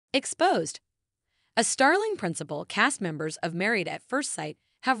Exposed. A startling principle cast members of Married at First Sight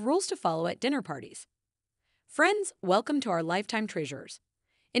have rules to follow at dinner parties. Friends, welcome to our Lifetime Treasures.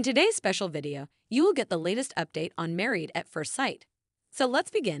 In today's special video, you will get the latest update on Married at First Sight. So let's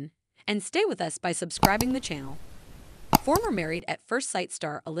begin, and stay with us by subscribing the channel. Former Married at First Sight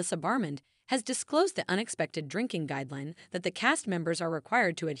star Alyssa Barmond has disclosed the unexpected drinking guideline that the cast members are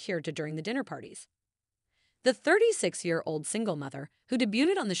required to adhere to during the dinner parties. The 36-year-old single mother, who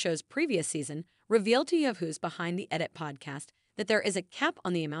debuted on the show's previous season, revealed to Yahoo's Behind the Edit podcast that there is a cap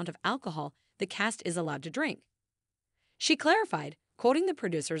on the amount of alcohol the cast is allowed to drink. She clarified, quoting the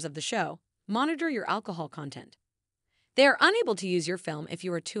producers of the show, "Monitor your alcohol content. They are unable to use your film if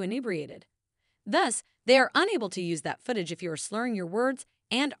you are too inebriated. Thus, they are unable to use that footage if you are slurring your words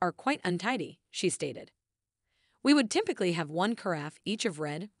and are quite untidy," she stated. "We would typically have one carafe each of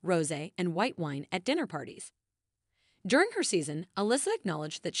red, rosé, and white wine at dinner parties." During her season, Alyssa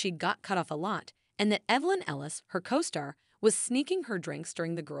acknowledged that she got cut off a lot and that Evelyn Ellis, her co-star, was sneaking her drinks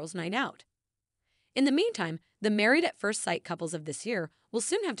during the girls' night out. In the meantime, the Married at First Sight couples of this year will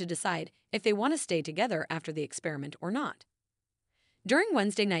soon have to decide if they want to stay together after the experiment or not. During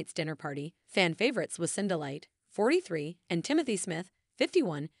Wednesday night's dinner party, fan favorites Lucinda Light, 43, and Timothy Smith,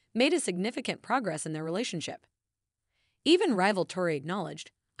 51, made a significant progress in their relationship. Even rival Tori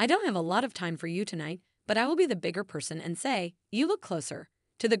acknowledged, "I don't have a lot of time for you tonight, but I will be the bigger person and say, 'You look closer,'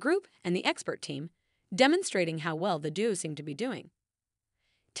 to the group and the expert team, demonstrating how well the duo seemed to be doing.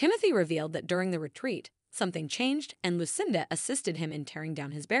 Timothy revealed that during the retreat, something changed and Lucinda assisted him in tearing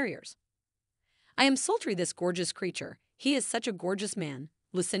down his barriers. "I am sultry, this gorgeous creature. He is such a gorgeous man,"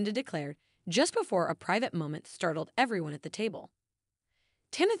 Lucinda declared, just before a private moment startled everyone at the table.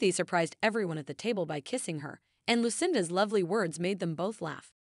 Timothy surprised everyone at the table by kissing her, and Lucinda's lovely words made them both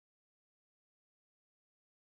laugh.